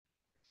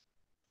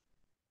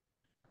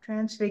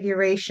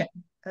transfiguration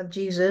of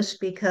Jesus,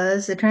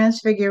 because the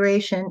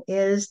transfiguration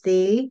is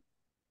the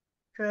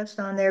trust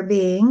on there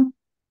being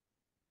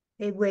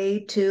a way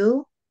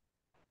to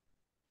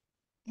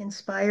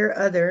inspire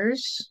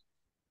others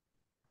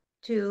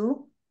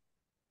to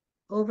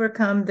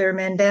overcome their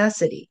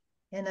mendacity.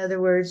 In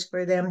other words,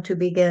 for them to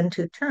begin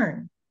to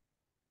turn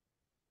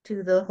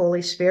to the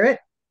Holy Spirit.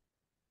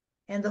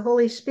 And the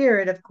Holy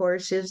Spirit, of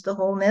course, is the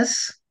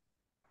wholeness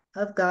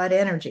of God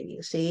energy,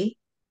 you see,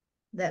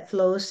 that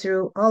flows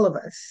through all of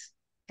us.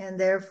 And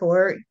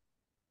therefore,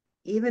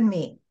 even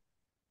me,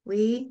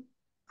 we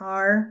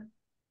are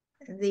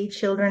the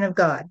children of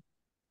God.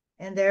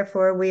 And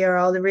therefore, we are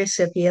all the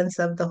recipients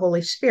of the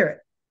Holy Spirit,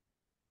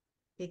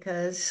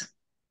 because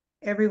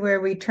everywhere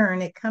we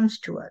turn, it comes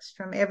to us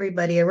from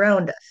everybody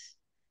around us,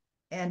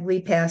 and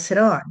we pass it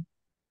on,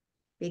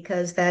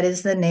 because that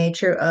is the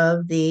nature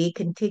of the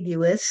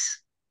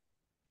contiguous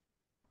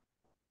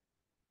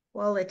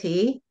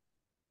quality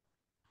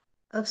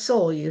of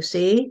soul, you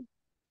see.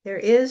 There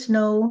is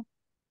no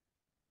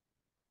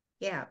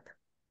gap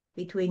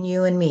between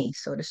you and me,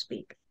 so to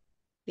speak,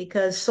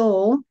 because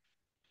soul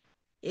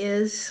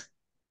is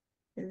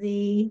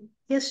the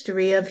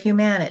history of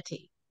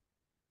humanity.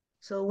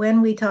 So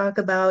when we talk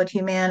about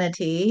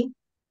humanity,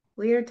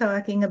 we are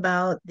talking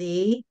about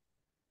the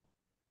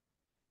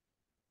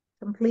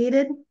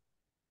completed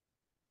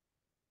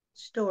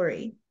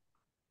story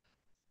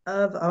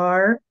of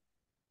our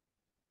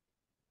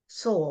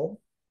soul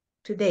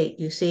to date,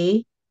 you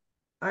see.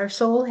 Our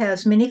soul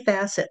has many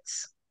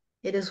facets.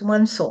 It is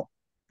one soul,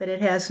 but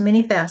it has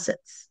many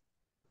facets.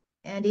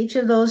 And each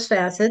of those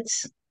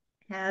facets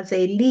has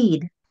a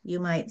lead, you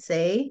might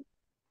say.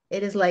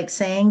 It is like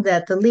saying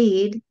that the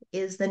lead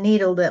is the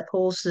needle that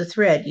pulls the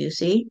thread, you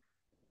see.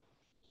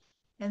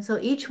 And so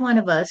each one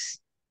of us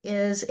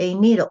is a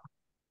needle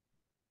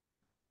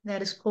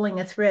that is pulling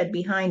a thread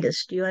behind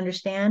us. Do you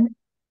understand?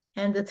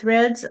 And the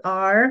threads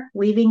are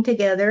weaving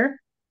together.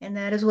 And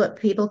that is what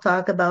people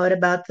talk about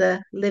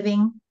the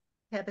living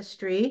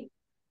tapestry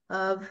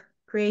of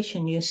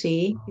creation, you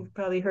see. You've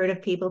probably heard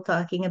of people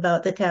talking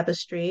about the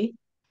tapestry,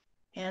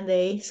 and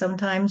they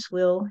sometimes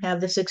will have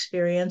this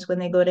experience when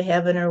they go to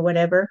heaven or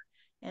whatever,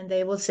 and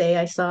they will say,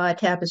 I saw a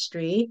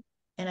tapestry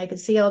and I could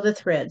see all the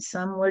threads.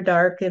 Some were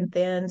dark and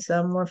thin,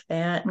 some were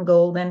fat and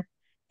golden,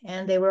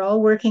 and they were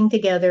all working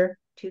together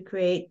to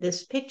create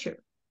this picture.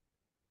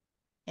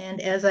 And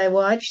as I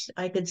watched,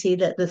 I could see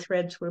that the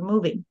threads were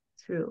moving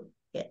through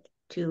it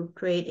to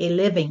create a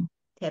living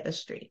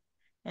tapestry.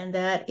 And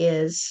that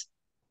is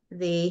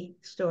the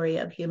story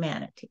of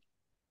humanity.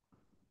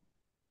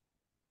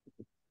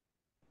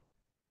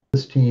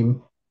 This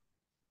team.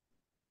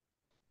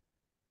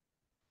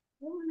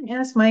 I want to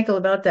ask Michael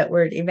about that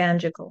word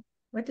evangelical.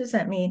 What does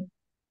that mean?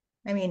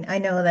 I mean, I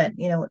know that,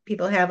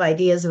 people have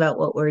ideas about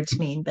what words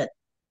mean, but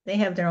they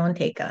have their own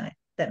take on it.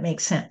 That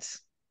makes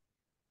sense.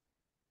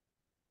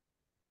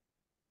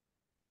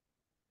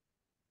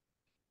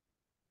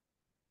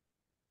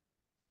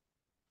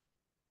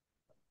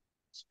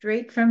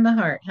 Straight from the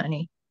heart,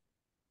 honey,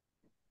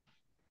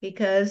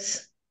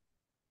 because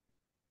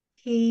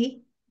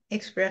he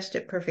expressed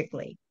it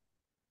perfectly.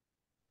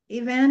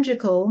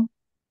 Evangelical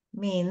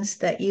means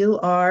that you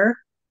are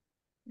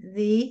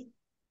the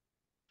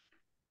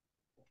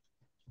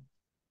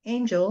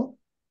angel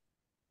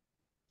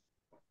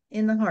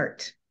in the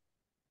heart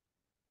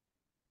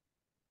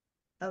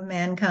of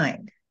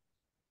mankind.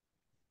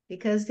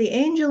 Because the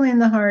angel in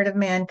the heart of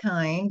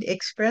mankind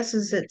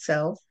expresses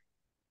itself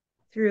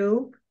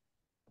through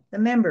the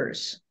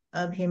members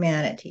of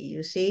humanity,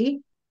 you see?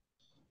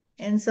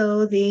 And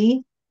so the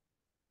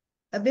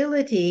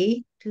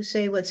ability to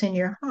say what's in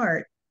your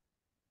heart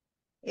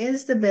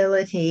is the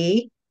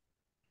ability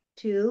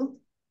to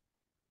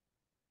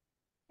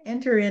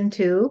enter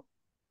into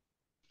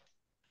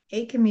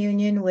a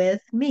communion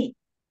with me,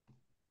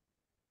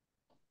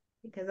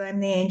 because I'm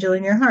the angel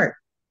in your heart,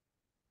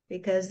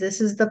 because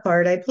this is the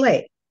part I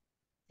play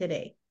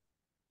today.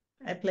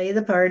 I play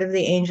the part of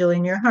the angel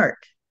in your heart.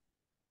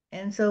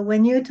 And so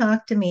when you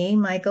talk to me,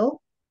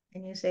 Michael,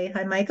 and you say,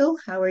 Hi, Michael,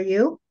 how are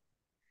you?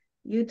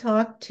 You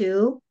talk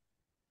to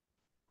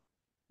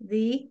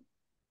the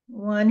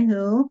one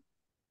who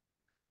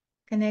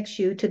connects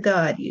you to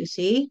God, you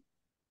see?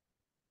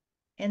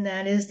 And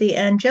that is the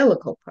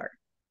angelical part.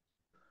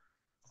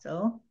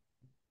 So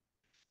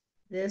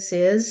this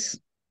is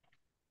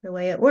the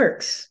way it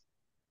works.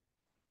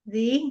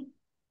 The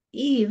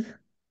Eve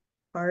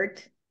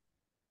part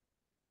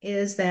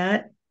is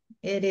that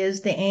it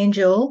is the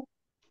angel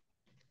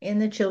in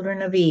the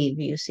children of Eve,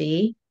 you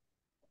see.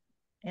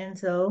 And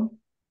so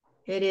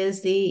it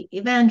is the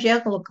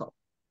evangelical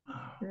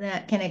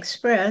that can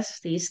express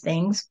these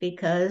things,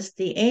 because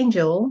the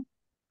angel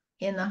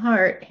in the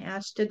heart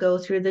has to go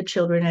through the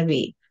children of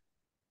Eve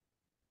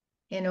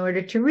in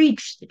order to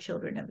reach the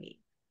children of Eve,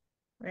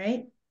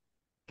 right?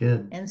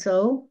 Good. And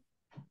so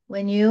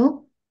when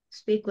you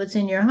speak what's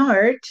in your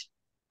heart,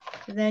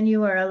 then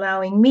you are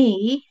allowing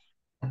me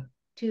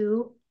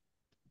to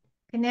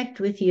connect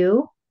with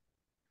you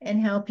and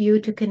help you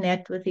to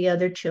connect with the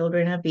other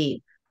children of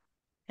Eve.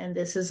 and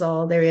this is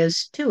all there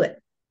is to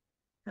it.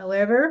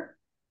 However,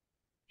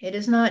 it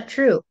is not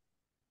true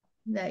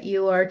that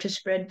you are to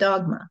spread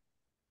dogma.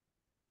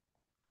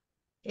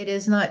 It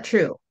is not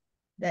true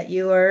that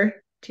you are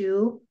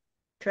to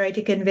try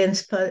to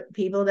convince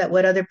people that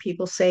what other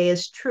people say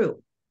is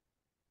true.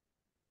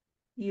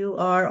 You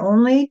are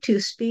only to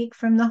speak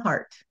from the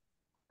heart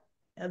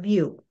of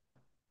you,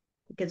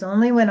 because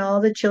only when all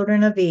the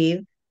children of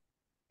Eve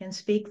can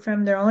speak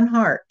from their own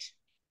heart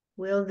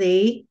will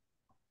the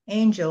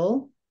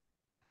angel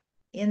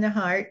in the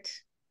heart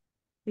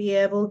be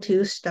able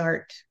to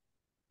start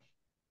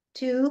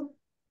to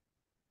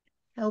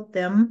help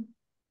them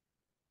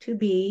to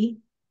be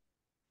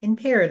in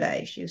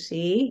paradise, you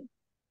see,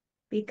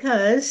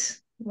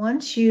 because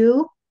once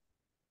you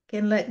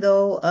can let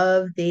go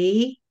of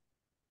the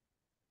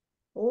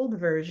old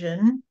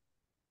version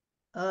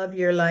of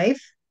your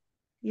life,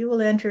 you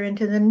will enter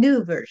into the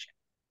new version.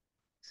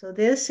 So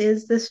this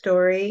is the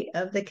story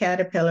of the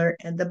caterpillar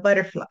and the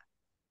butterfly.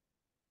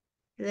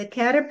 The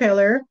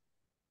caterpillar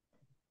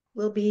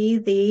will be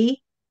the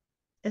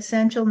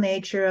essential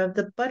nature of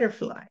the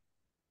butterfly.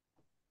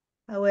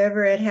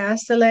 However, it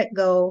has to let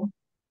go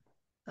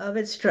of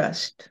its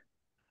trust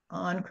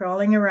on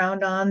crawling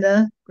around on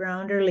the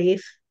ground or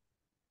leaf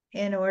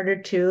in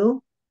order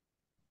to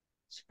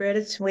spread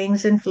its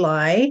wings and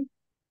fly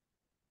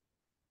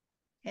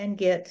and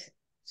get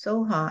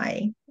so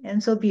high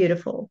and so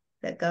beautiful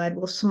that God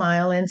will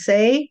smile and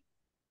say,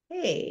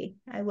 "Hey,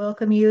 I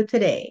welcome you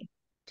today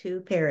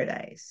to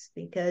paradise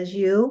because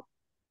you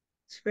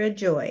spread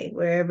joy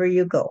wherever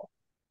you go."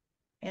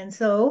 And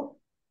so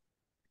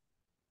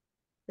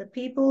the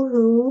people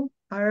who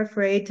are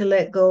afraid to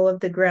let go of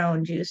the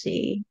ground, you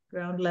see,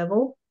 ground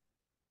level,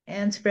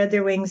 and spread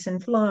their wings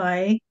and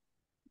fly,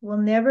 will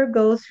never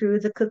go through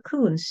the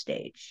cocoon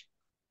stage.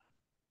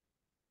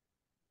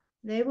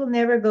 They will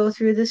never go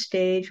through the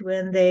stage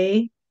when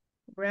they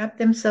wrap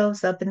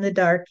themselves up in the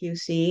dark, you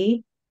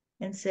see,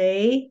 and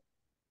say,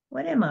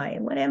 "What am I?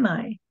 What am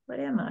I? What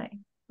am I?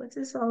 What's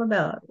this all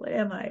about? What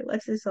am I?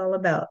 What's this all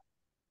about?"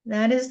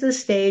 That is the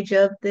stage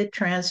of the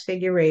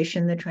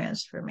transfiguration, the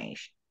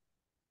transformation.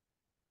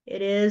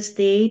 It is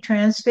the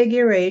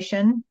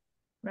transfiguration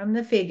from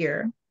the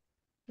figure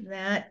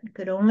that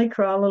could only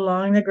crawl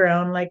along the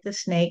ground like the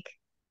snake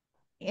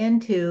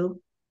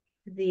into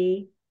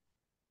the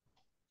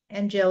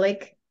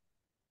angelic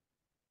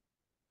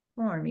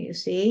form, you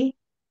see.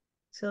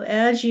 So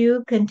as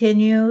you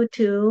continue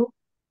to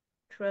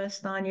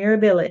trust on your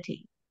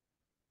ability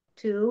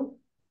to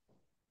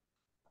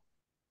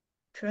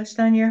trust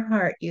on your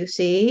heart, you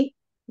see,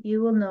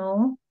 you will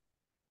know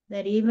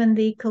that even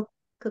the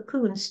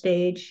cocoon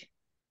stage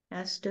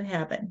has to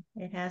happen.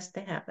 It has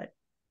to happen.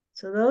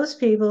 So those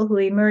people who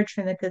emerge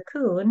from the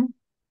cocoon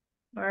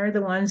are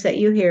the ones that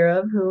you hear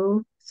of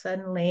who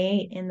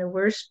suddenly, in the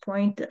worst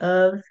point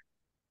of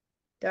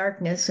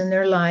darkness in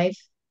their life,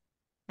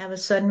 have a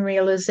sudden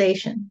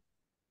realization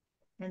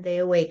and they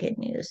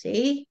awaken, you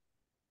see.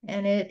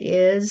 And it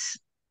is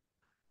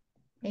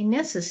a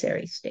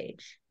necessary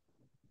stage.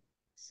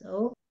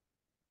 So,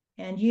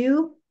 and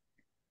you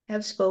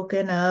have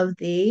spoken of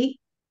the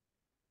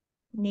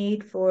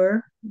need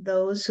for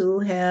those who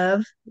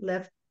have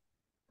left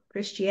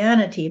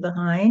Christianity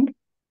behind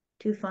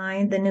to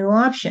find the new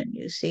option,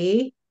 you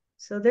see.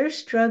 So they're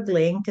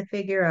struggling to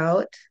figure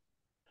out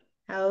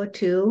how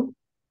to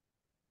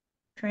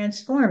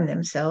transform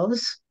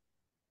themselves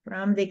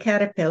from the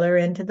caterpillar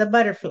into the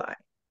butterfly.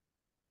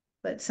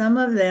 But some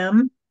of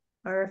them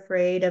are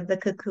afraid of the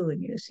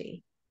cocoon, you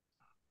see.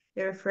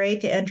 They're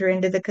afraid to enter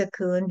into the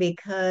cocoon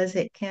because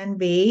it can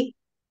be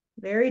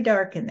very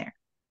dark in there.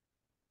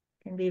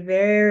 It can be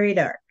very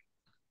dark.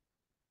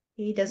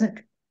 He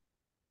doesn't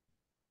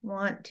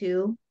want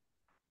to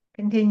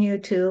continue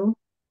to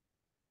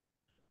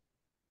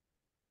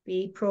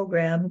be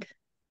programmed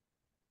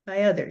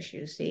by others,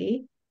 you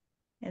see.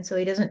 And so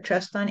he doesn't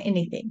trust on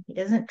anything. He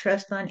doesn't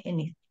trust on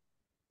anything.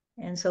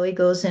 And so he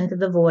goes into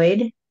the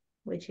void,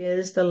 which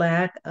is the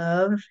lack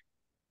of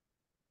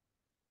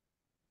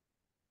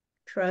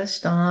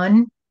trust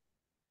on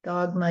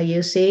dogma,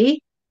 you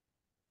see.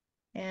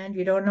 And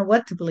you don't know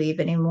what to believe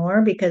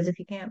anymore because if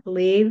you can't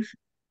believe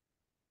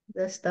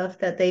the stuff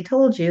that they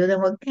told you,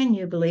 then what can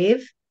you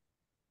believe?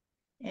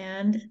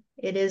 And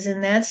it is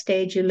in that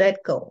stage you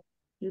let go.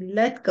 You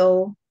let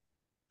go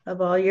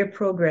of all your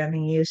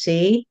programming, you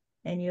see,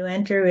 and you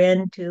enter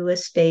into a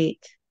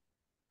state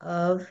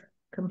of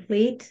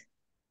complete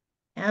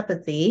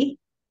apathy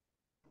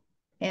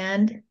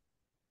and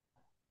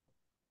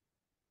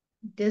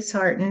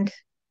disheartened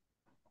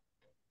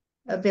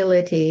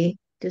ability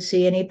to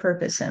see any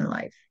purpose in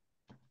life.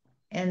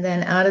 And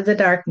then out of the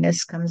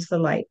darkness comes the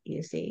light,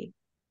 you see,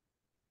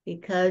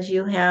 because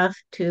you have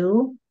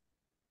to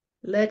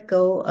let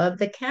go of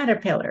the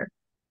caterpillar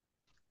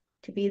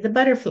to be the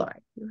butterfly.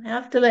 You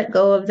have to let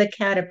go of the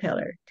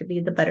caterpillar to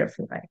be the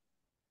butterfly.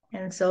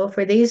 And so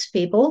for these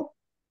people,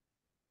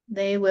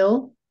 they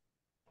will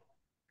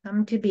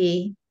come to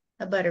be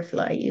a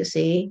butterfly, you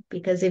see,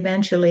 because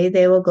eventually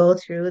they will go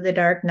through the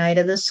dark night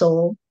of the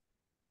soul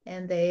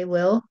and they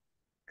will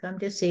come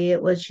to see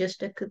it was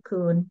just a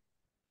cocoon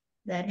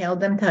that held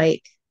them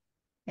tight.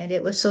 And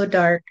it was so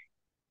dark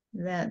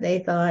that they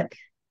thought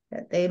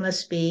that they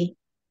must be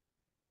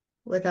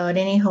without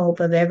any hope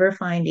of ever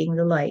finding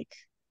the light.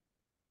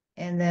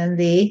 And then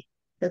the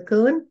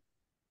cocoon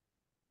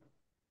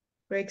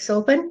breaks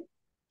open,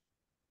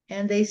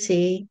 and they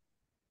see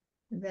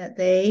that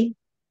they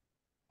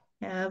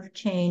have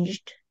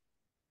changed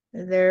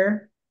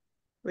their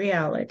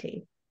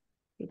reality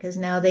because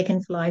now they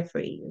can fly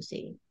free, you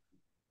see.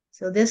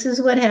 So, this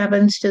is what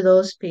happens to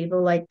those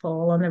people like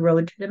Paul on the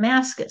road to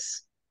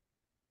Damascus.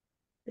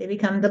 They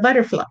become the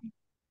butterfly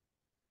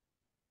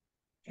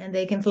and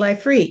they can fly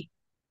free,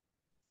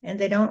 and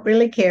they don't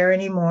really care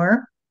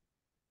anymore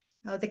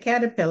how the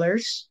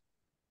caterpillars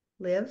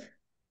live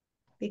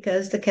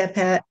because the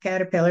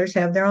caterpillars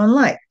have their own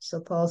life.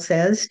 So, Paul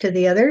says to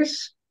the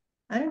others,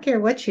 I don't care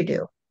what you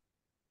do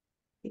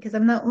because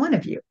I'm not one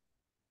of you.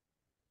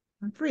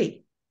 I'm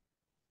free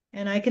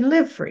and I can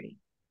live free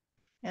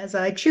as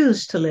I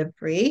choose to live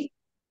free.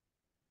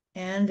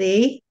 And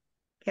the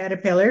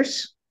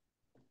caterpillars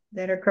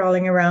that are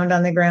crawling around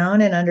on the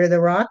ground and under the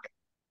rock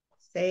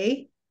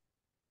say,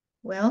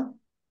 well,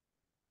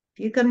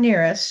 if you come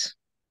near us,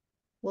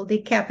 we'll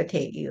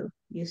decapitate you,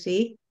 you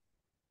see,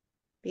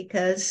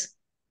 because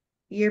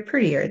you're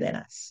prettier than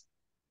us.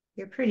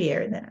 You're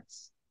prettier than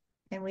us.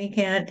 And we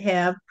can't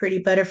have pretty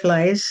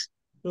butterflies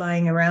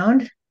flying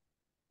around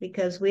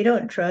because we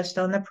don't trust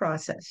on the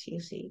process, you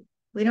see.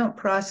 We don't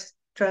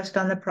trust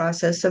on the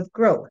process of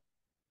growth.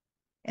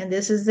 And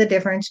this is the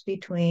difference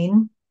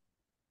between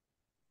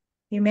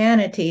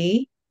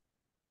humanity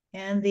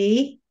and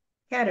the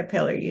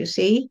caterpillar, you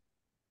see.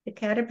 The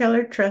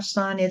caterpillar trusts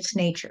on its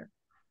nature.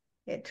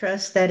 It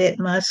trusts that it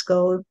must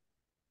go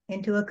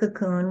into a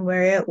cocoon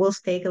where it will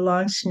take a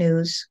long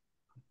snooze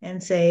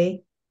and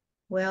say,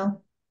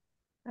 well,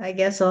 I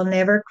guess I'll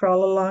never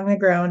crawl along the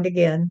ground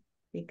again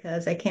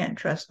because I can't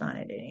trust on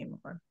it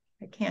anymore.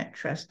 I can't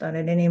trust on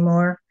it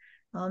anymore.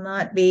 I'll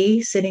not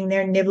be sitting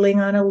there nibbling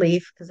on a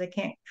leaf because I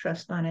can't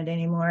trust on it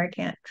anymore. I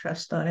can't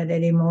trust on it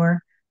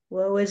anymore.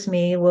 Woe is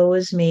me, woe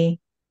is me.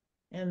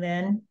 And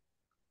then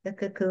the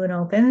cocoon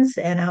opens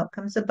and out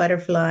comes a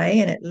butterfly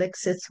and it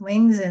licks its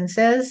wings and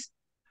says,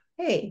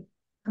 hey,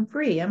 I'm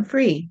free, I'm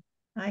free.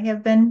 I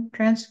have been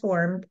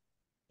transformed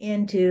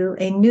into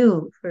a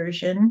new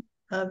version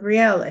of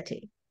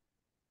reality.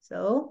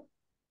 So,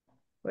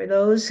 for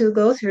those who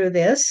go through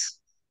this,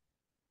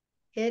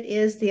 it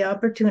is the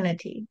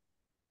opportunity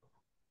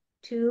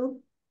to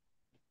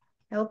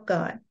help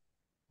God,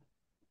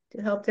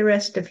 to help the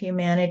rest of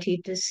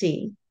humanity to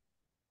see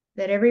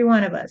that every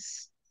one of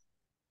us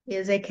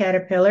is a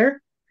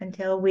caterpillar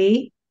until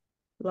we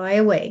lie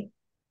away.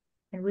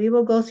 And we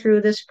will go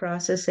through this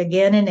process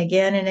again and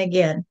again and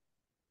again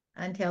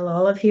until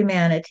all of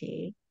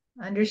humanity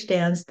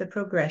understands the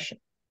progression,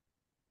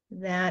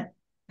 that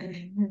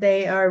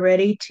they are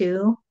ready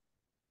to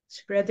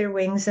spread their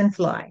wings and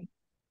fly.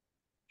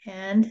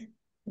 And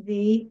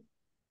the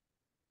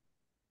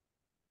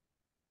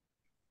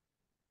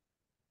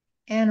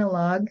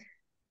analog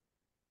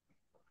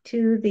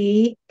to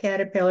the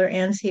caterpillar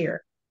ends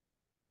here,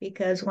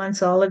 because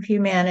once all of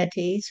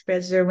humanity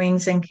spreads their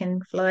wings and can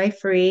fly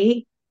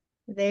free,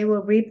 they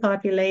will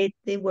repopulate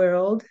the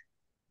world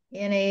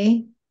in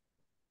a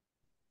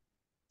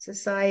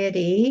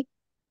society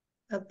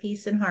of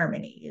peace and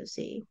harmony, you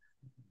see.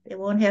 They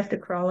won't have to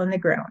crawl on the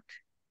ground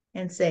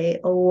and say,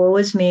 oh, woe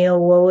is me, oh,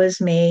 woe is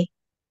me,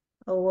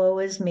 oh, woe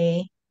is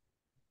me,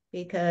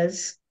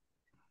 because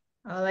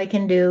all I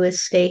can do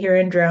is stay here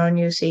and drown,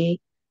 you see,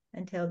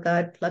 until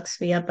God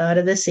plucks me up out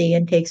of the sea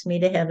and takes me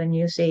to heaven,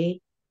 you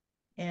see.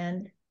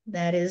 And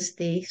that is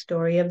the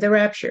story of the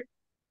rapture,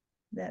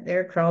 that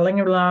they're crawling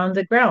around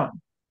the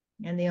ground.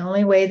 And the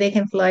only way they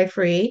can fly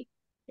free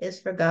is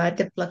for God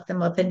to pluck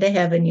them up into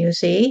heaven, you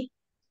see,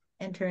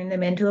 and turn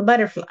them into a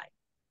butterfly.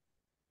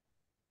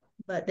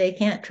 But they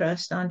can't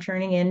trust on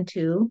turning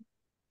into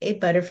a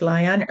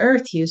butterfly on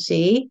earth, you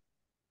see,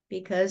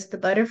 because the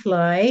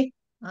butterfly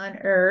on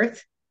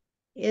earth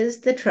is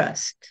the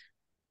trust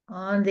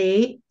on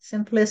the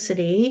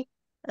simplicity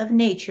of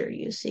nature,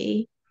 you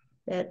see,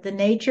 that the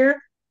nature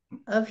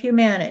of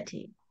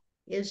humanity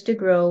is to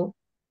grow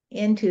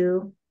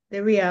into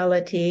the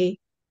reality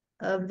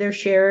of their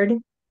shared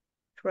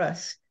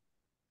trust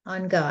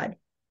on God,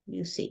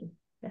 you see.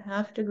 They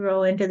have to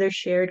grow into their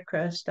shared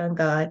trust on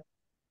God,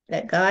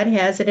 that God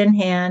has it in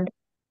hand,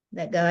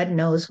 that God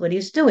knows what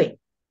he's doing.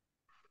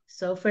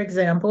 So, for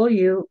example,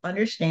 you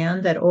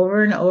understand that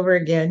over and over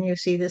again, you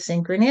see the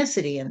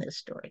synchronicity in this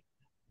story.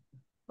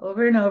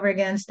 Over and over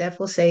again, Steph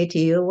will say to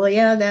you, well,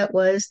 yeah, that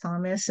was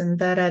Thomas and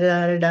da da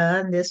da da da,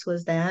 and this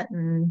was that.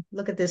 And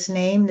look at this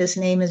name. This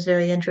name is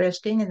very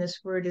interesting, and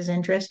this word is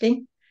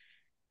interesting.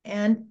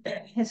 And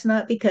it's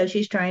not because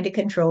she's trying to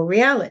control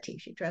reality.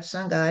 She trusts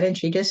on God and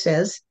she just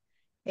says,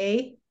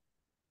 hey,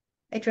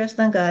 I trust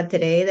on God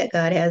today that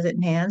God has it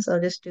in hand. So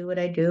I'll just do what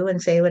I do and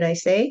say what I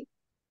say.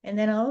 And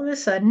then all of a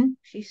sudden,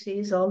 she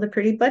sees all the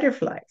pretty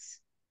butterflies.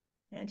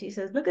 And she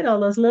says, look at all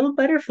those little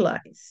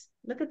butterflies.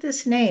 Look at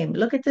this name.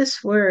 Look at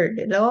this word.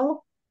 It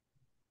all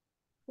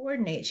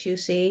coordinates, you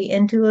see,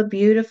 into a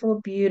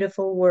beautiful,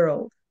 beautiful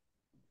world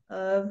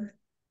of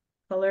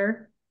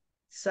color,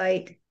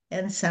 sight,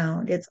 and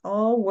sound. It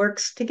all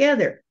works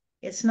together.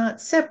 It's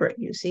not separate,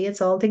 you see,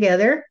 it's all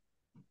together.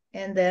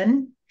 And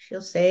then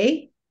she'll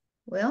say,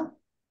 well,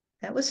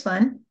 that was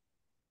fun.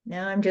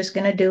 Now I'm just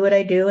going to do what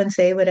I do and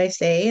say what I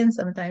say. And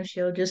sometimes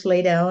she'll just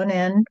lay down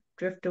and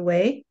drift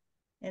away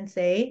and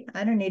say,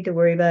 I don't need to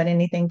worry about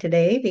anything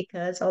today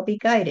because I'll be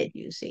guided,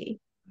 you see.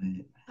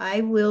 Right.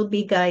 I will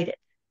be guided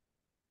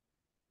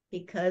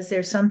because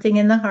there's something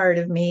in the heart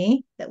of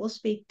me that will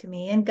speak to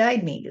me and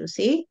guide me, you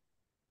see.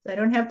 So I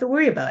don't have to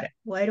worry about it.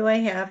 Why do I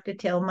have to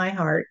tell my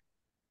heart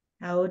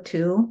how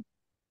to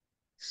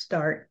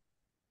start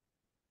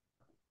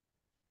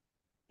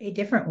a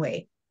different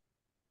way?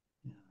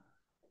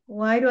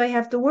 Why do I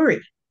have to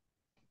worry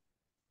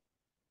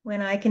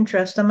when I can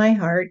trust on my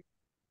heart?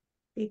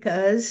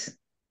 Because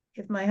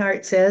if my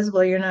heart says,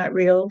 well, you're not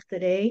real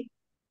today,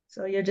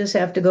 so you'll just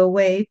have to go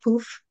away,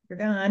 poof, you're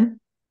gone,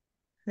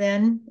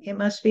 then it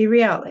must be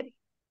reality.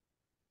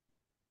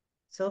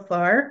 So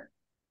far,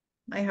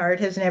 my heart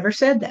has never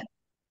said that.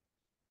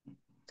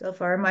 So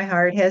far, my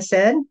heart has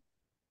said,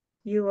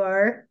 you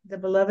are the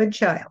beloved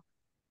child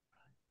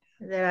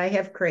that I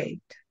have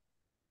craved.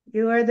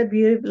 You are the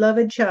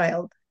beloved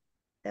child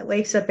that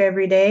wakes up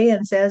every day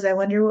and says, I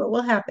wonder what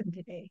will happen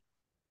today.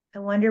 I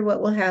wonder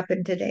what will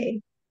happen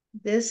today.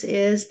 This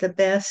is the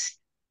best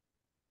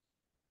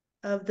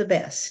of the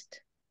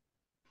best.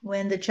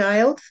 When the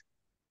child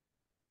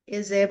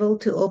is able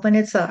to open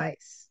its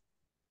eyes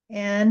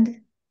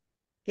and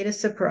get a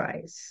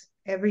surprise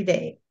every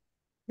day,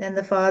 then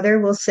the father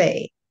will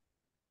say,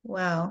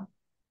 wow,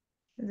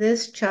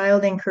 this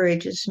child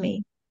encourages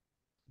me.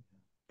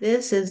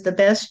 This is the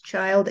best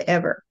child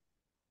ever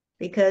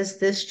because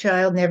this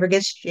child never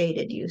gets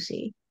jaded, you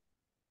see.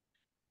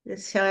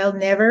 This child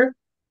never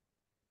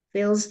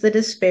feels the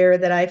despair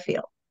that I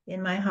feel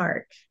in my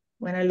heart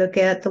when I look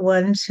at the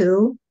ones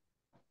who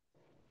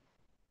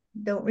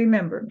don't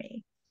remember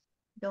me,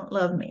 don't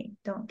love me,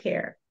 don't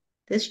care.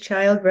 This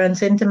child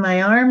runs into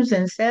my arms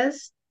and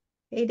says,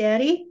 hey,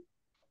 Daddy,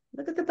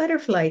 look at the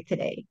butterfly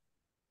today.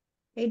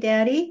 Hey,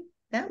 Daddy,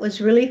 that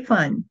was really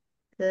fun.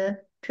 The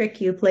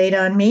trick you played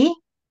on me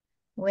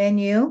when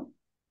you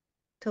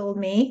told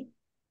me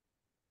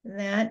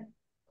that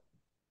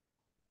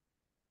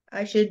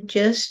I should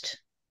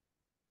just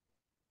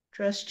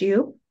trust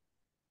you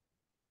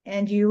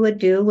and you would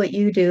do what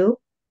you do.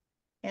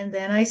 And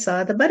then I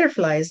saw the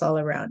butterflies all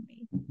around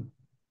me.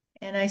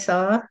 And I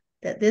saw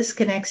that this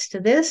connects to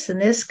this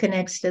and this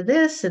connects to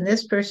this and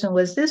this person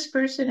was this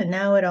person and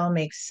now it all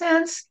makes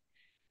sense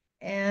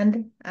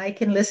and I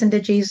can listen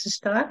to Jesus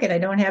talk and I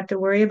don't have to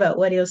worry about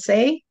what he'll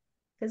say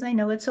because I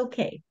know it's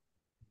okay.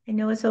 I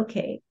know it's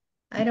okay.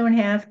 I don't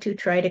have to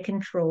try to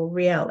control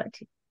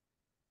reality.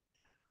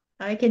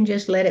 I can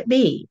just let it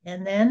be.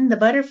 And then the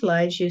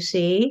butterflies you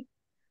see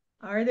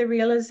are the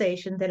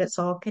realization that it's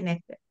all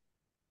connected.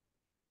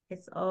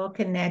 It's all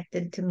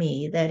connected to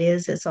me. That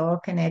is, it's all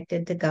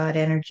connected to God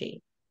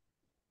energy.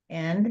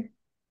 And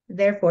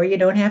therefore, you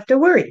don't have to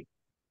worry.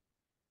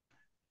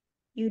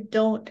 You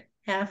don't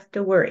have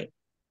to worry.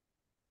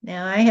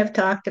 Now, I have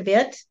talked a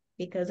bit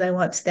because I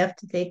want Steph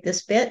to take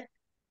this bit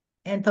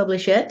and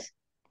publish it,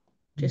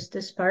 just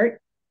this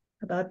part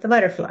about the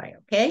butterfly,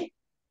 okay?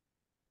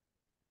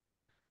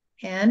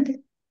 And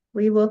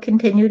we will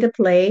continue to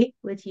play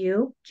with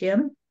you,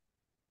 Jim,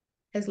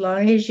 as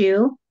long as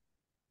you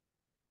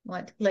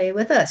want to play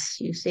with us,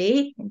 you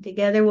see? And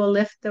together we'll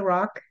lift the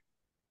rock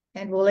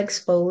and we'll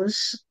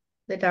expose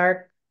the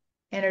dark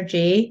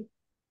energy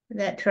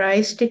that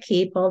tries to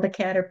keep all the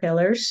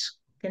caterpillars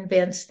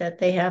convinced that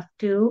they have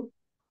to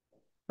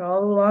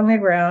crawl along the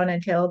ground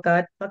until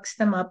God plucks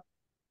them up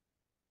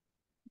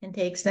and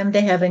takes them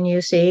to heaven,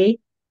 you see,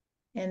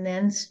 and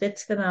then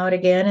spits them out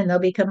again and they'll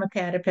become a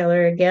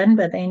caterpillar again,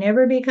 but they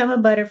never become a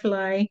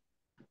butterfly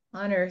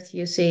on earth,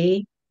 you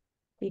see,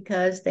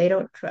 because they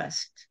don't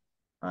trust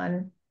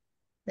on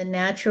the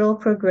natural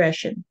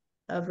progression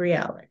of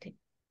reality.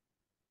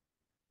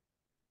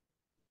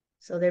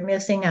 So they're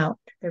missing out.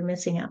 They're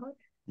missing out.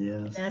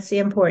 And Yes. that's the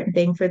important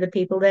thing for the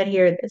people that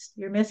hear this.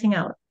 You're missing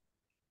out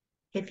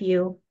if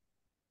you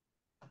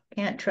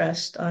can't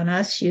trust on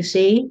us, you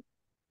see,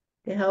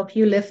 to help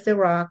you lift the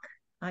rock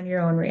on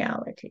your own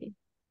reality.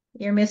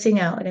 You're missing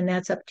out, and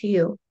that's up to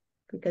you.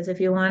 Because if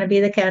you want to be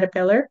the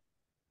caterpillar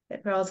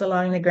that crawls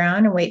along the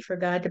ground and wait for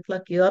God to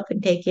pluck you up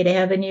and take you to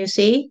heaven, you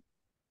see,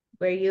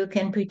 where you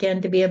can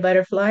pretend to be a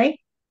butterfly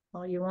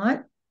all you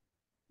want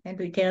and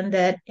pretend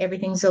that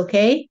everything's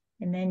okay.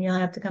 And then you'll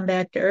have to come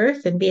back to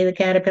earth and be the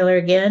caterpillar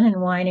again and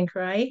whine and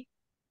cry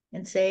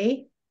and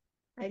say,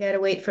 I got to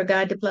wait for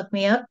God to pluck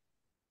me up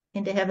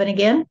into heaven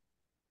again.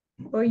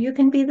 Or you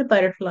can be the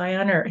butterfly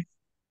on earth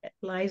that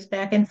flies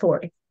back and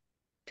forth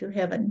to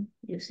heaven,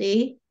 you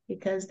see,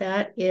 because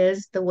that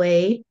is the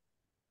way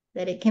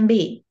that it can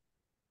be,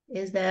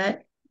 is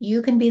that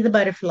you can be the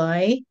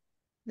butterfly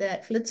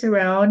that flits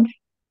around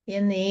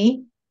in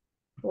the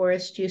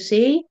forest, you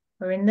see,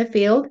 or in the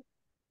field,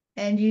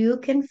 and you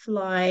can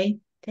fly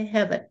to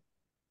heaven.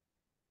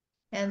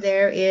 And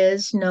there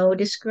is no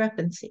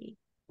discrepancy,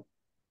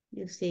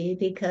 you see,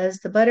 because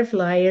the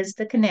butterfly is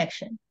the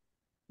connection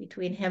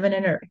between heaven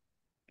and earth.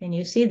 Can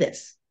you see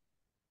this?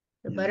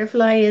 The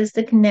butterfly is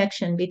the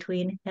connection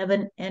between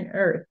heaven and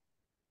earth,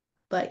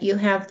 but you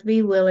have to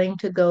be willing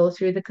to go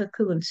through the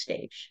cocoon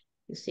stage,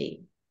 you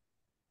see.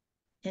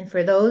 And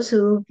for those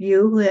of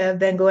you who have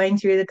been going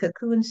through the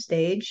cocoon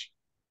stage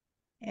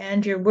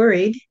and you're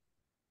worried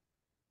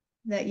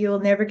that you'll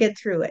never get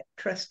through it,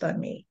 trust on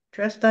me.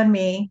 Trust on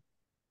me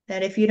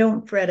that if you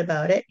don't fret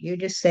about it, you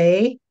just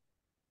say,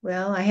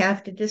 well, I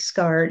have to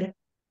discard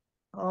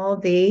all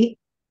the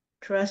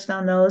trust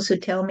on those who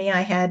tell me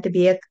I had to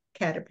be a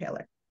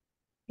caterpillar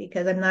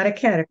because I'm not a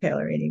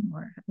caterpillar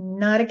anymore. I'm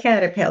not a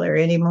caterpillar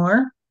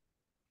anymore,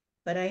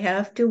 but I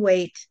have to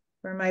wait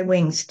for my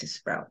wings to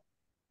sprout.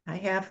 I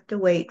have to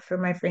wait for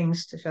my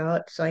wings to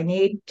sprout. So I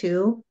need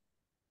to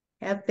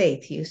have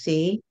faith, you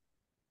see,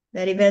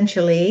 that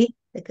eventually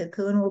the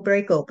cocoon will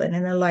break open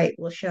and the light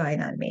will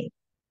shine on me.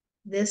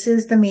 This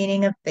is the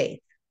meaning of faith,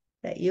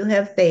 that you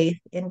have faith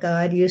in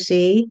God, you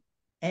see,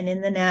 and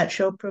in the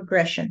natural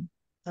progression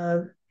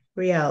of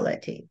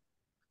reality.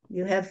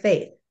 You have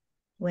faith.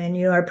 When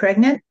you are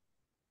pregnant,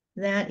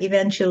 that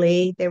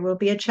eventually there will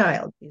be a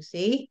child, you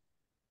see,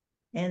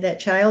 and that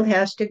child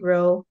has to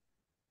grow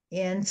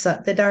in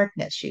the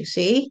darkness, you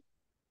see.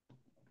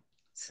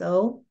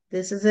 So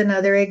this is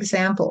another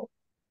example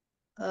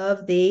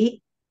of the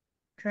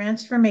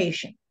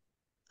transformation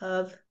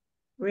of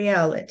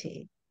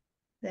reality,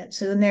 that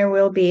soon there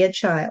will be a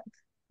child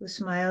who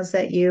smiles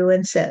at you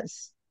and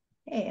says,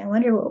 hey, I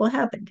wonder what will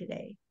happen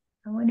today.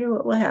 I wonder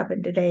what will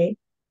happen today.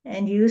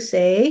 And you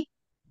say,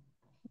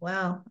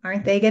 wow,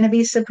 aren't they going to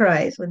be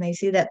surprised when they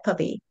see that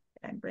puppy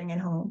that I'm bringing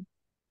home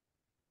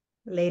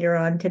later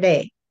on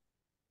today?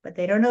 But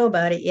they don't know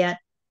about it yet.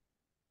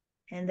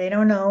 And they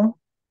don't know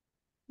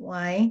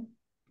why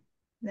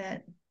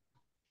that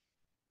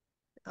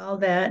all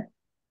that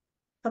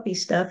puppy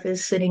stuff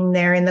is sitting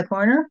there in the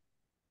corner.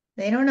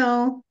 They don't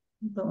know.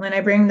 But when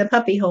I bring the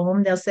puppy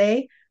home, they'll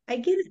say, I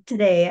get it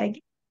today. I get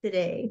it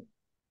today.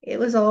 It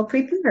was all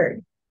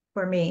prepared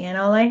for me. And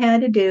all I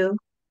had to do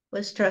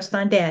was trust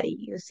on daddy,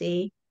 you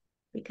see,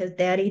 because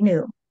daddy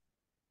knew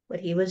what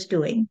he was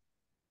doing.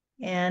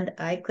 And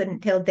I couldn't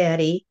tell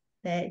daddy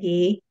that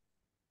he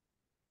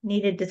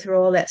needed to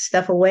throw all that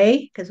stuff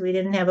away because we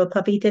didn't have a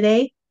puppy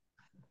today.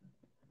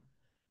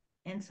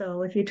 And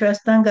so if you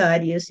trust on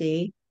God, you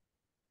see,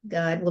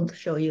 God will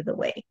show you the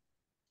way.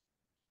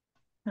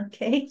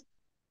 Okay.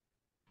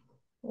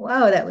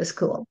 Wow, that was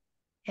cool.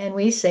 And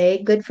we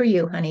say, good for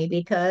you, honey,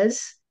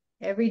 because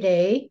every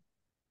day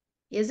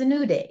is a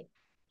new day.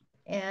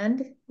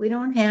 And we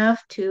don't have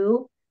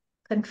to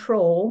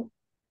control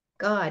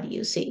God,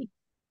 you see.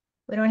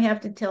 We don't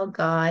have to tell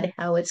God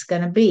how it's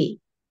going to be.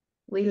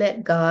 We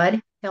let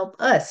God help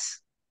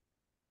us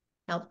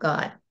help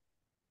God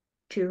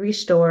to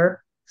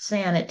restore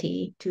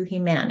sanity to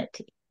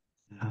humanity.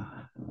 Yeah.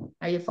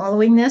 Are you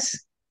following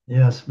this?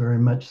 Yes, very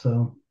much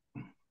so.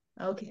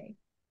 Okay.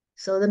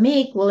 So the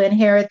meek will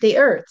inherit the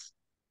earth.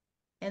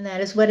 And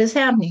that is what is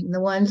happening. The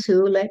ones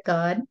who let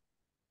God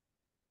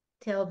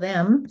tell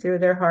them through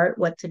their heart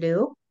what to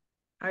do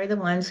are the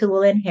ones who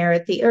will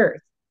inherit the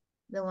earth.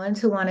 The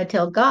ones who want to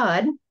tell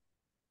God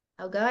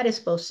how God is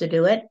supposed to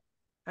do it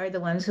are the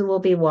ones who will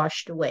be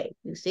washed away.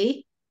 You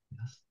see?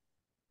 Yes.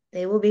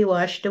 They will be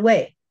washed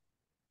away.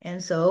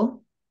 And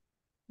so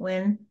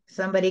when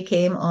somebody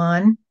came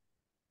on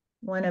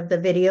one of the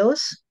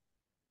videos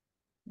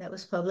that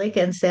was public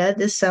and said,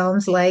 this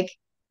sounds like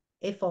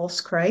a false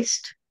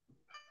Christ,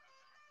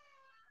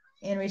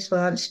 in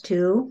response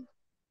to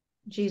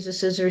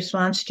Jesus's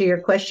response to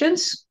your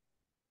questions,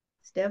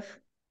 Steph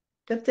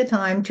took the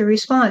time to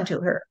respond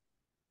to her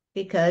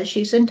because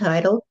she's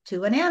entitled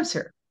to an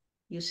answer.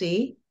 You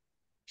see,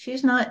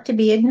 she's not to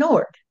be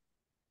ignored.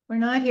 We're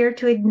not here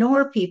to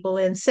ignore people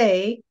and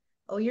say,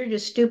 oh, you're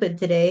just stupid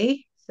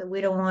today, so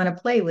we don't want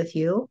to play with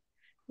you.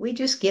 We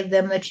just give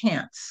them the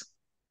chance.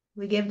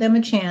 We give them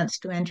a chance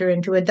to enter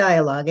into a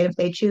dialogue. And if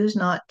they choose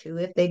not to,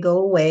 if they go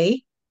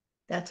away,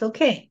 that's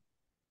okay.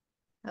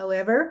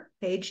 However,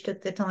 Paige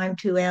took the time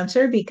to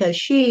answer because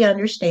she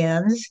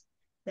understands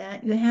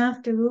that you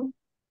have to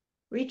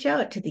reach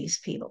out to these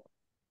people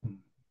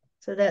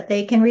so that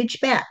they can reach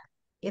back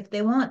if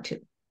they want to.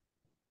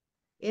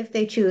 If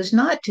they choose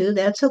not to,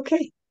 that's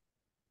okay.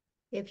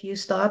 If you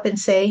stop and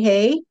say,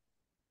 hey,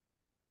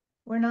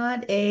 we're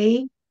not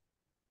a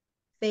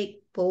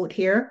fake boat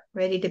here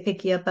ready to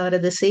pick you up out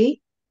of the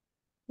sea.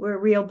 We're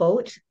a real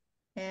boat,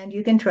 and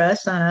you can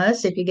trust on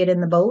us. If you get in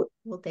the boat,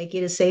 we'll take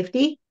you to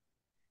safety.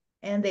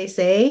 And they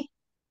say,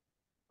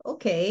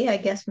 okay, I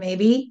guess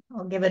maybe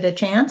I'll give it a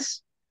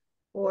chance.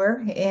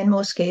 Or in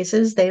most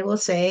cases, they will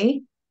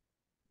say,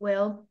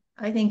 well,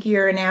 I think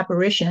you're an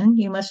apparition.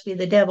 You must be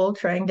the devil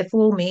trying to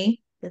fool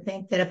me to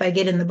think that if I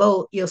get in the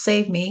boat, you'll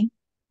save me.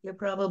 You'll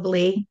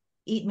probably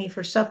eat me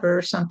for supper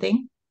or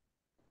something.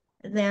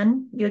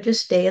 Then you'll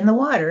just stay in the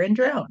water and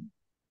drown.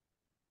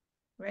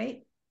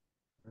 Right?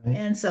 Right.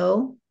 And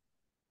so,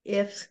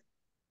 if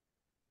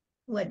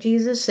what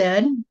Jesus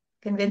said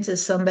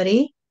convinces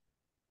somebody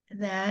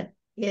that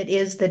it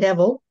is the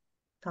devil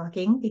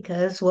talking,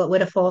 because what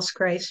would a false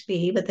Christ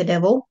be but the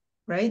devil,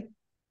 right?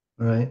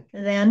 Right.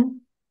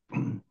 Then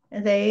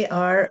they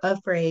are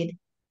afraid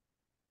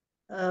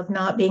of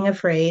not being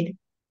afraid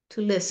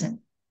to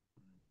listen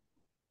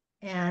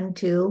and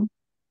to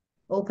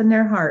open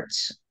their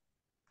hearts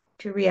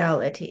to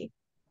reality,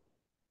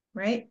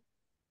 right?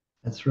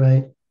 That's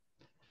right.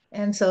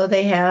 And so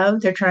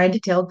they're trying to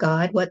tell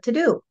God what to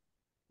do.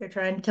 They're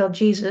trying to tell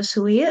Jesus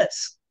who he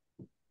is.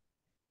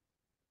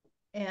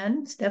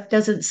 And Steph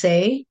doesn't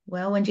say,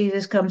 well, when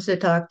Jesus comes to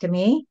talk to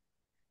me,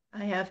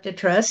 I have to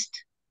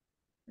trust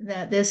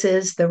that this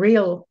is the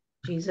real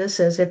Jesus,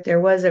 as if there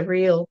was a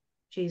real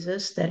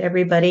Jesus that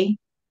everybody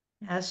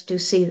has to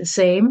see the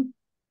same.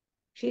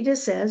 She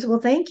just says, well,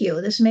 thank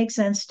you. This makes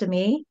sense to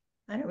me.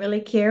 I don't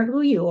really care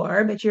who you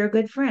are, but you're a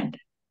good friend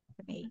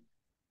to me.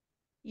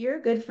 You're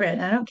a good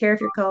friend. I don't care if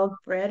you're called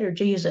Fred or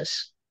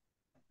Jesus.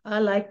 I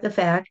like the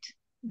fact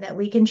that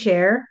we can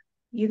share.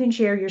 You can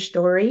share your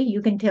story.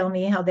 You can tell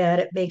me how bad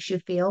it makes you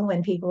feel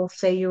when people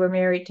say you were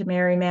married to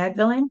Mary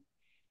Magdalene.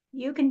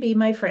 You can be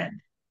my friend,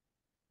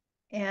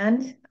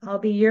 and I'll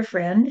be your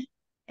friend.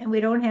 And we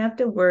don't have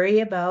to worry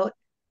about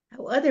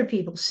how other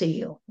people see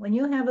you. When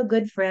you have a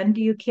good friend,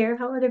 do you care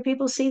how other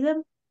people see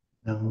them?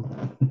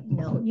 No.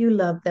 No, you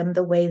love them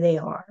the way they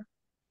are.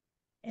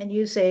 And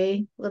you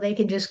say, well, they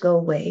can just go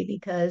away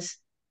because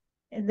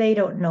they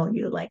don't know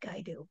you like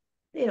I do.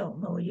 They don't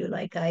know you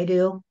like I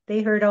do.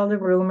 They heard all the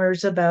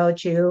rumors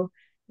about you.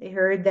 They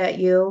heard that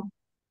you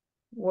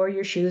wore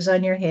your shoes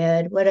on your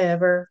head,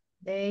 whatever.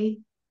 They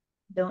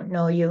don't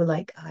know you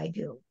like I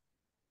do.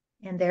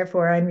 And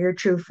therefore, I'm your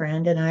true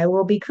friend, and I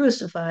will be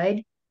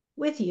crucified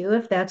with you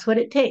if that's what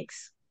it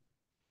takes,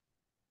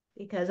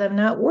 because I'm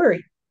not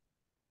worried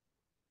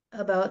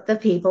about the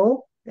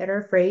people that are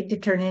afraid to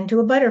turn into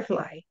a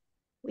butterfly.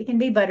 We can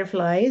be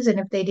butterflies, and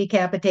if they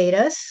decapitate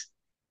us,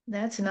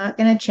 that's not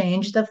going to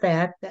change the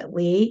fact that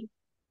we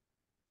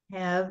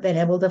have been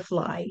able to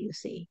fly, you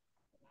see,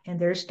 and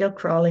they're still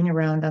crawling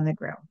around on the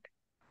ground.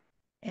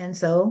 And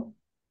so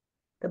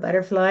the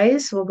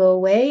butterflies will go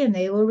away and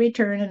they will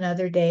return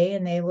another day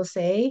and they will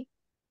say,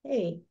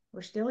 hey,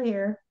 we're still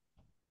here.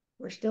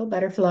 We're still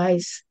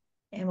butterflies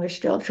and we're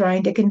still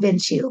trying to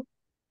convince you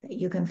that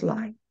you can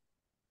fly.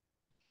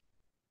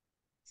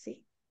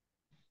 See,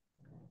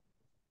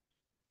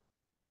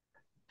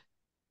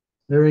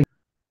 Very.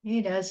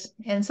 he does.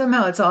 And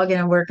somehow it's all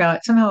going to work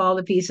out. Somehow all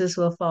the pieces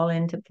will fall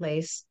into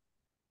place.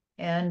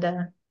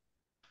 And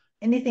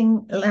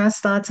anything,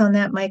 last thoughts on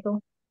that,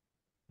 Michael?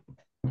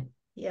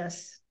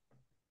 Yes.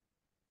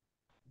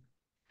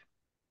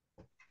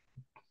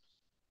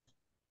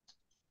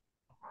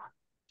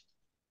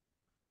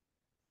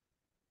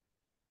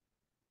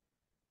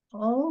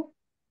 All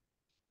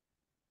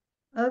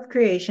of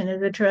creation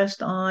is a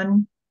trust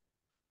on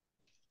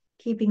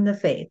keeping the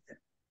faith.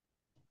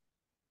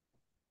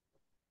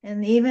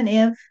 And even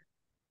if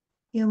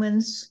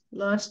humans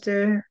lost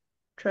their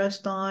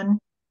trust on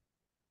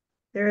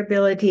their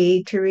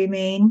ability to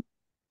remain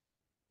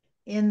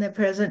in the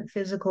present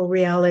physical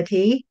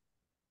reality,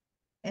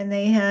 and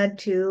they had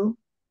to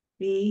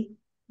be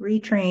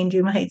retrained,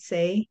 you might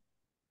say,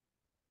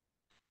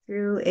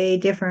 through a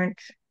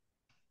different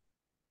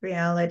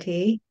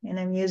reality. And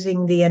I'm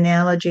using the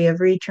analogy of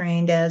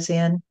retrained as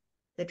in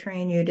the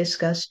train you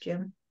discussed,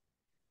 Jim.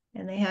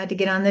 And they had to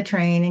get on the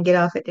train and get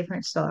off at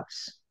different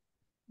stops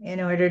in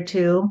order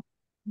to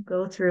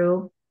go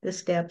through the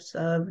steps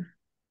of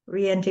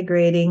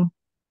reintegrating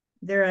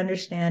their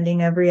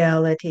understanding of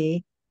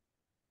reality,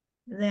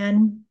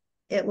 then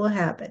it will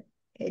happen.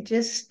 It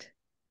just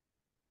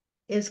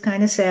is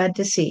kind of sad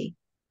to see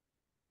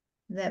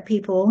that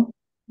people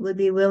would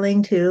be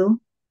willing to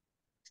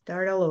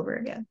start all over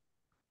again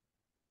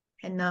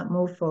and not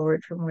move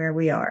forward from where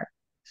we are.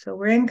 So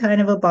we're in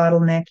kind of a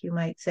bottleneck, you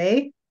might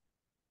say.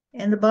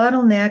 And the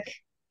bottleneck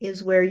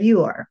is where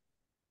you are,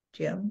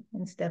 Jim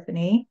and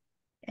Stephanie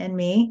and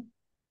me,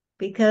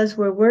 because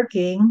we're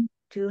working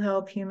to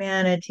help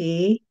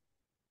humanity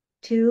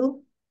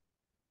to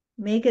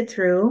make it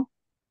through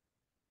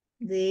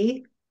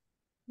the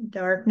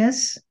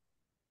darkness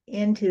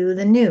into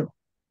the new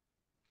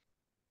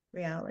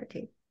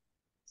reality.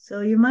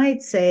 So you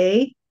might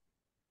say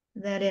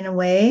that in a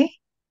way,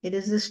 it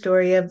is the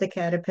story of the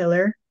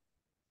caterpillar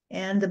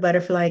and the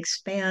butterfly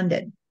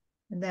expanded,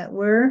 and that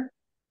we're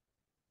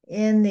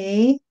in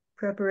the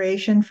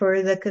preparation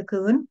for the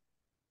cocoon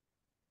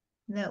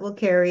that will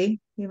carry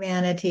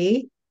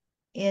humanity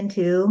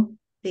into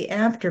the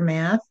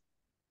aftermath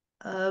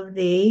of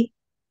the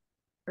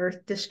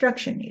earth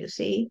destruction, you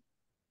see.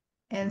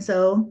 And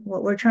so,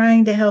 what we're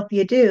trying to help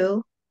you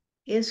do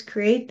is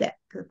create that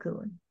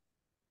cocoon.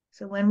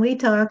 So, when we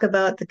talk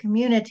about the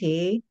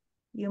community,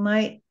 you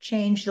might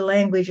change the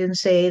language and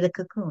say the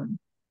cocoon.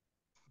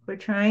 We're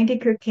trying to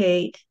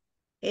create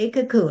a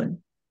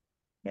cocoon.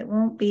 It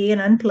won't be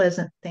an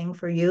unpleasant thing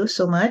for you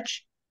so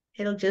much.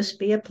 It'll just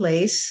be a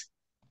place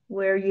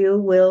where you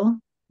will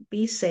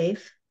be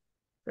safe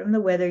from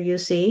the weather you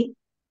see,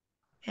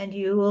 and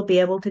you will be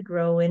able to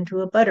grow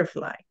into a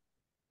butterfly.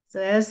 So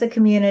as the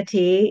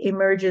community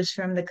emerges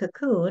from the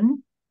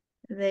cocoon,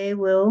 they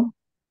will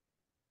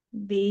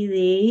be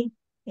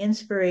the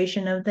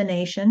inspiration of the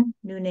nation,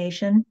 new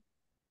nation,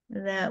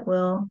 that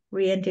will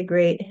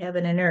reintegrate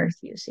heaven and earth,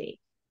 you see.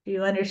 Do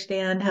you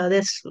understand how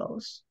this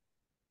flows?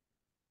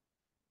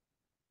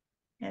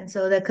 And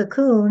so the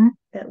cocoon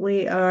that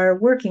we are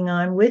working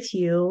on with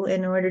you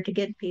in order to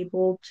get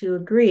people to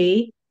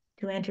agree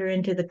to enter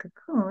into the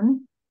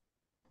cocoon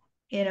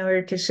in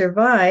order to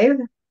survive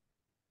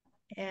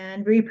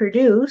and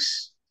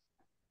reproduce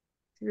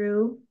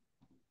through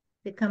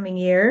the coming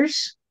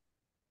years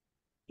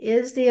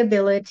is the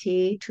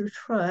ability to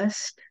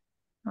trust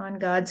on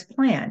God's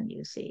plan,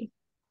 you see.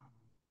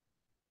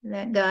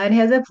 That God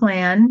has a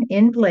plan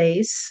in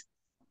place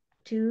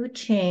to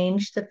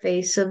change the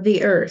face of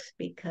the earth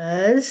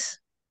because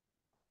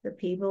the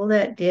people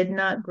that did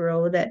not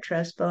grow that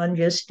trust on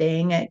just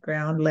staying at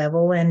ground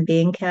level and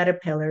being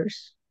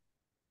caterpillars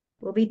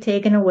will be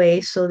taken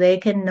away so they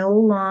can no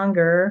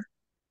longer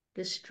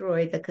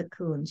destroy the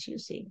cocoons, you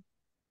see.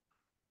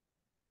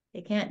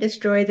 They can't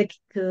destroy the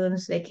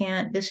cocoons, they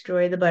can't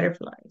destroy the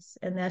butterflies.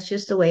 And that's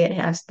just the way it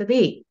has to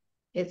be.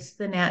 It's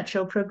the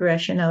natural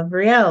progression of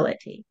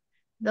reality.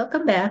 They'll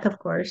come back, of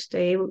course.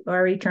 They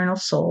are eternal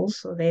souls,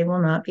 so they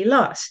will not be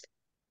lost.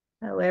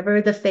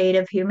 However, the fate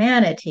of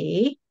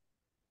humanity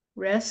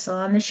rests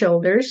on the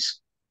shoulders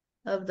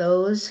of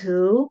those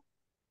who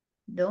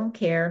don't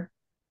care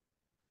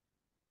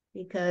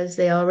because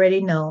they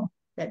already know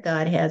that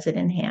God has it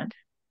in hand.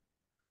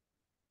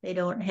 They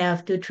don't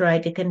have to try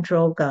to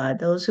control God.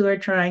 Those who are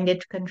trying to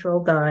control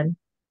God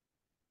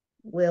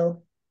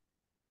will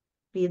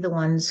be the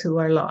ones who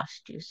are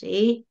lost, you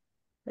see.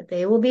 But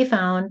they will be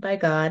found by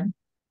God,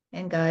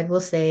 and God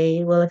will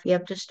say, well, if you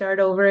have to start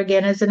over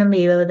again as an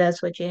amoeba,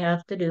 that's what you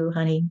have to do,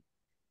 honey.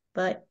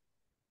 But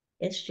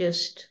it's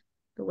just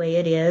the way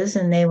it is.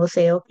 And they will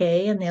say,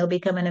 okay, and they'll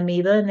become an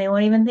amoeba and they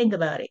won't even think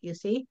about it, you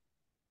see,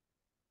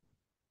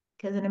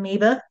 because an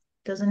amoeba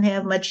doesn't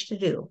have much to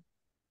do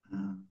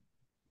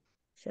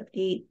except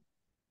eat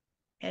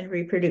and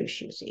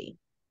reproduce, you see.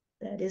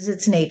 That is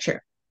its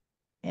nature.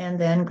 And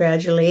then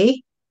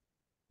gradually,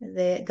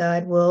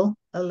 God will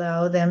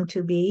allow them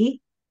to be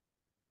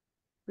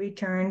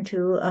returned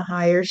to a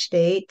higher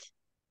state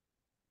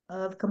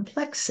of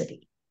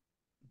complexity.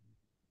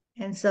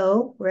 And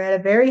so we're at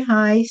a very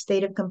high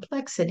state of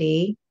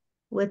complexity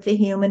with the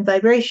human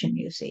vibration,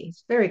 you see.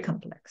 It's very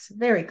complex,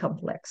 very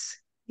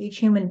complex. Each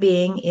human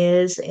being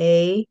is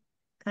a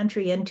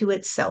country unto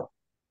itself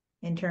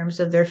in terms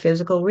of their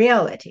physical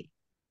reality.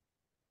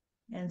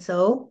 And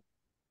so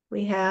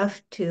we have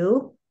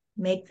to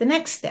make the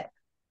next step.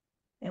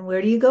 And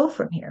where do you go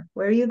from here?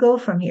 Where do you go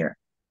from here?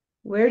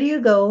 Where do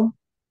you go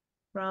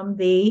from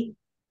the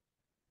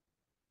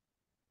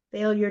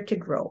failure to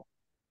grow?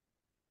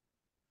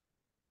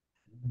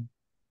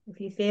 If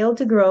you fail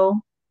to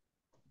grow,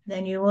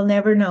 then you will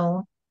never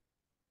know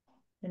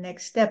the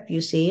next step,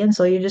 you see. And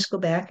so you just go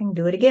back and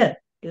do it again,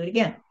 do it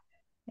again.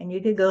 And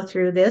you could go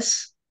through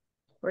this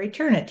for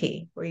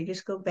eternity, where you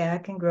just go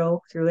back and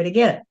grow through it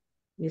again,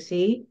 you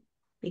see,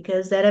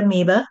 because that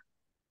amoeba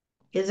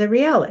is a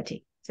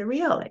reality. It's a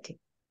reality.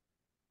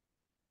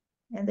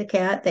 And the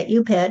cat that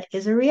you pet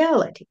is a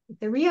reality.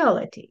 It's a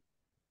reality.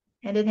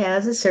 And it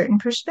has a certain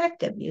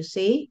perspective, you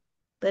see,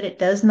 but it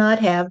does not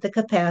have the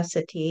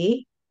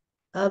capacity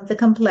of the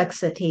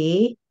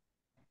complexity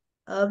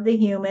of the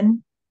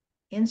human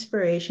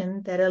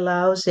inspiration that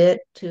allows it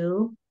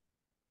to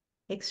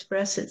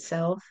express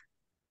itself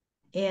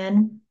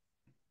in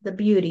the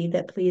beauty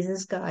that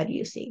pleases God,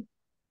 you see.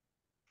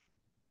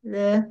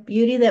 The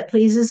beauty that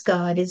pleases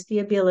God is the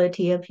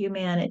ability of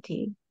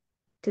humanity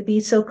to be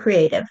so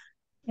creative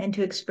and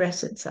to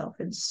express itself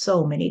in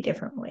so many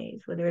different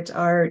ways, whether it's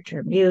art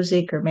or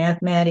music or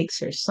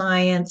mathematics or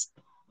science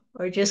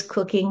or just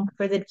cooking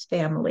for the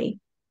family.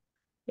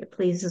 It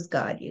pleases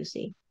God, you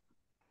see.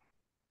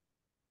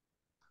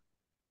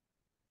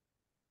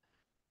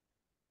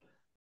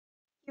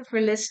 Thank you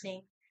for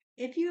listening.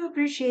 If you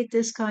appreciate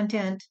this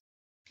content,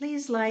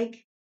 please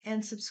like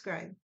and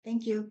subscribe.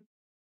 Thank you.